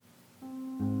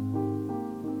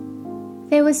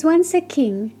There was once a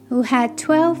king who had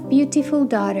 12 beautiful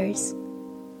daughters.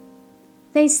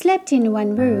 They slept in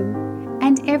one room,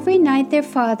 and every night their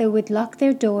father would lock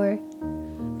their door.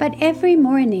 But every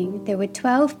morning there were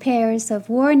 12 pairs of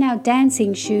worn-out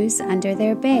dancing shoes under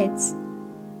their beds.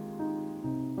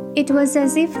 It was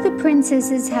as if the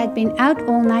princesses had been out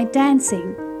all night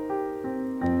dancing.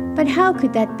 But how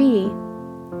could that be?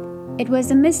 It was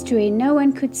a mystery no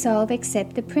one could solve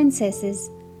except the princesses,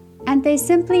 and they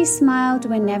simply smiled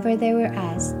whenever they were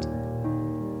asked.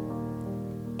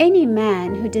 Any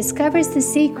man who discovers the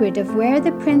secret of where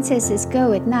the princesses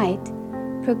go at night,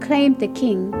 proclaimed the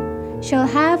king, shall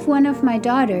have one of my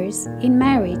daughters in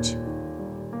marriage.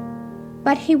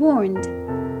 But he warned,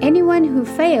 anyone who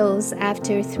fails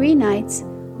after 3 nights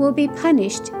will be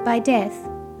punished by death.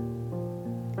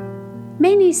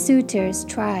 Many suitors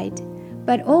tried,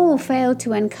 but all failed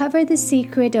to uncover the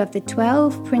secret of the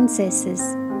 12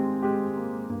 princesses.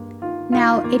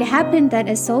 Now it happened that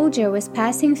a soldier was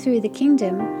passing through the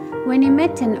kingdom when he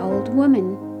met an old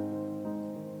woman.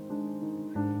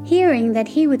 Hearing that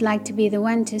he would like to be the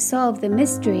one to solve the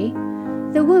mystery,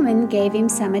 the woman gave him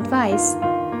some advice.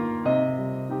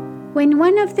 When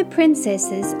one of the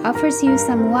princesses offers you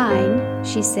some wine,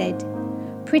 she said,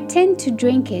 pretend to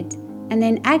drink it and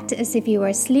then act as if you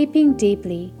are sleeping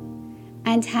deeply.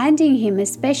 And handing him a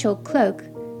special cloak,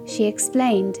 she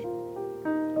explained,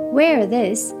 wear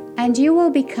this and you will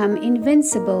become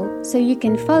invincible so you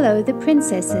can follow the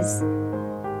princesses.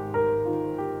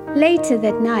 Later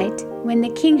that night, when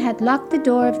the king had locked the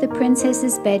door of the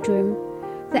princess's bedroom,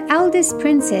 the eldest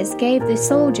princess gave the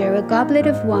soldier a goblet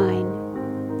of wine.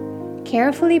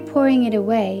 Carefully pouring it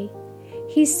away,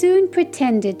 he soon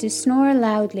pretended to snore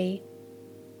loudly.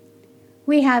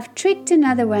 We have tricked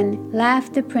another one,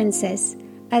 laughed the princess,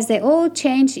 as they all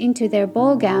changed into their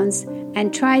ball gowns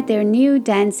and tried their new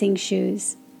dancing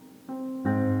shoes.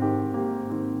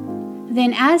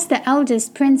 Then as the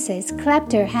eldest princess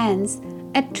clapped her hands,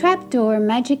 a trapdoor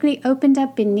magically opened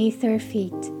up beneath her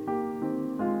feet.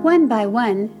 One by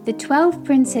one, the 12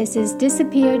 princesses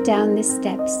disappeared down the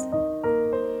steps.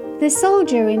 The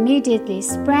soldier immediately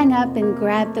sprang up and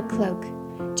grabbed the cloak,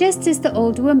 just as the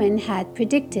old woman had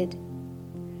predicted.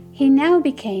 He now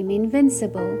became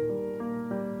invincible.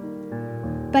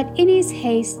 But in his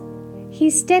haste, he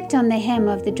stepped on the hem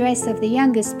of the dress of the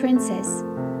youngest princess.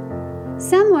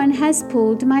 "Someone has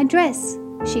pulled my dress,"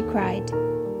 she cried.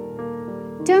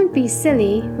 "Don't be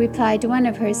silly," replied one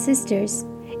of her sisters.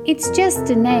 "It's just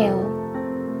a nail."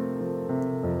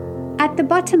 At the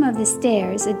bottom of the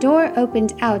stairs, a door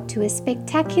opened out to a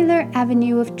spectacular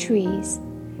avenue of trees,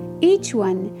 each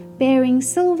one bearing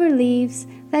silver leaves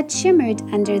that shimmered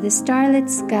under the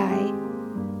starlit sky.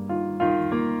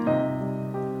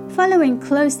 Following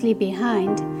closely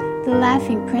behind the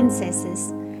laughing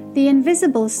princesses, the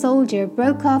invisible soldier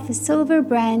broke off a silver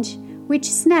branch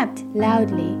which snapped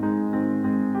loudly.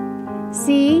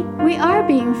 "See, we are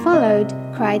being followed,"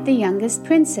 cried the youngest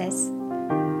princess.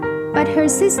 But her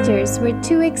sisters were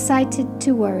too excited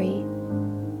to worry.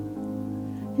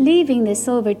 Leaving the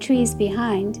silver trees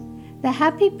behind, the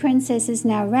happy princesses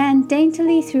now ran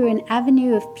daintily through an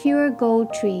avenue of pure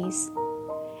gold trees.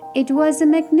 It was a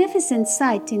magnificent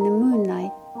sight in the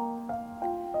moonlight.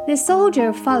 The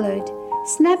soldier followed,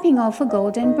 snapping off a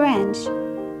golden branch.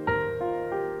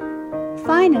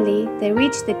 Finally, they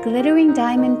reached the glittering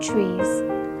diamond trees.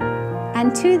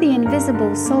 And to the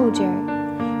invisible soldier,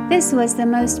 this was the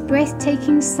most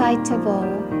breathtaking sight of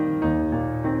all.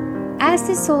 As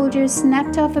the soldier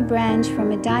snapped off a branch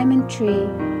from a diamond tree,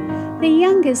 the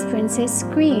youngest princess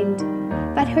screamed,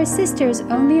 but her sisters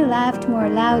only laughed more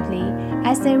loudly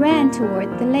as they ran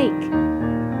toward the lake.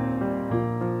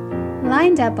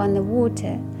 Lined up on the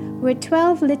water were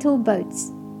 12 little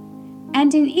boats,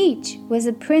 and in each was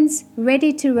a prince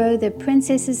ready to row the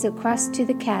princesses across to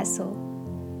the castle.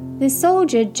 The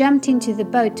soldier jumped into the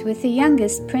boat with the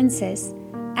youngest princess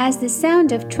as the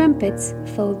sound of trumpets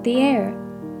filled the air.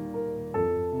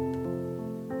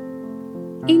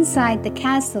 Inside the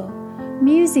castle,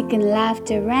 music and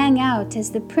laughter rang out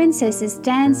as the princesses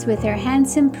danced with their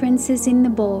handsome princes in the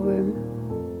ballroom.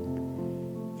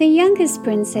 The youngest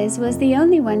princess was the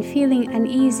only one feeling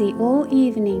uneasy all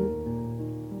evening.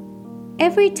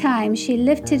 Every time she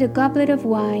lifted a goblet of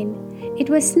wine, it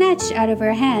was snatched out of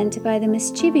her hand by the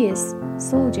mischievous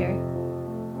soldier.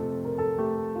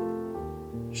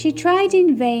 She tried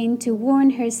in vain to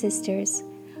warn her sisters,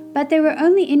 but they were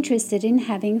only interested in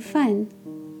having fun.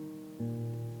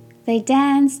 They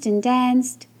danced and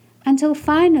danced until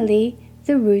finally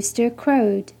the rooster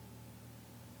crowed.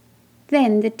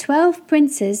 Then the 12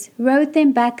 princes rowed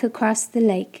them back across the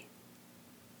lake.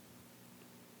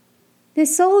 The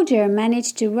soldier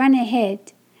managed to run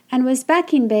ahead and was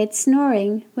back in bed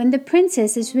snoring when the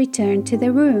princesses returned to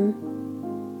the room.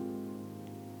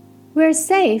 "We're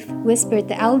safe," whispered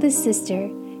the eldest sister,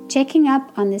 checking up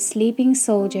on the sleeping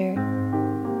soldier.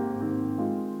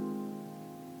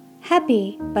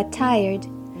 Happy but tired,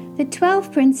 the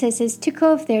 12 princesses took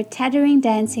off their tattering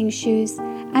dancing shoes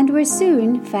and were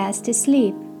soon fast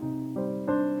asleep.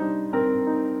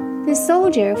 The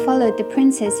soldier followed the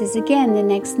princesses again the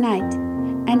next night,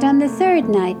 and on the third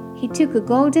night he took a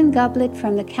golden goblet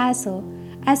from the castle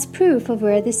as proof of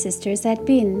where the sisters had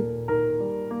been.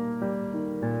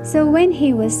 So when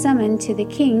he was summoned to the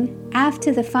king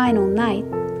after the final night,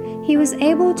 he was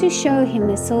able to show him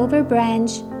a silver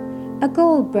branch, a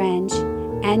gold branch,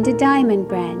 and a diamond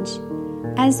branch,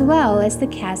 as well as the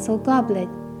castle goblet.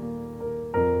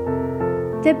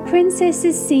 The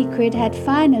princess's secret had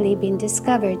finally been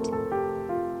discovered.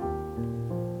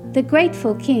 The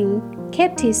grateful king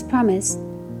kept his promise.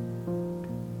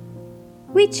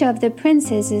 "Which of the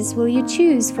princesses will you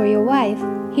choose for your wife?"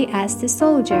 he asked the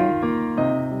soldier.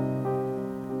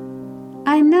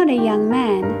 "I'm not a young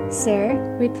man, sir,"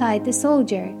 replied the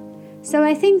soldier, "so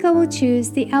I think I will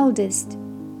choose the eldest."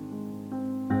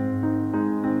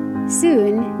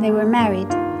 Soon they were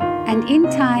married, and in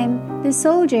time the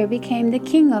soldier became the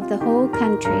king of the whole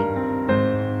country.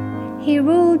 He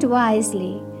ruled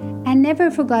wisely and never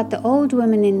forgot the old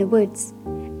woman in the woods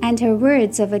and her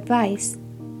words of advice.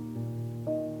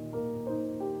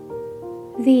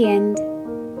 The end.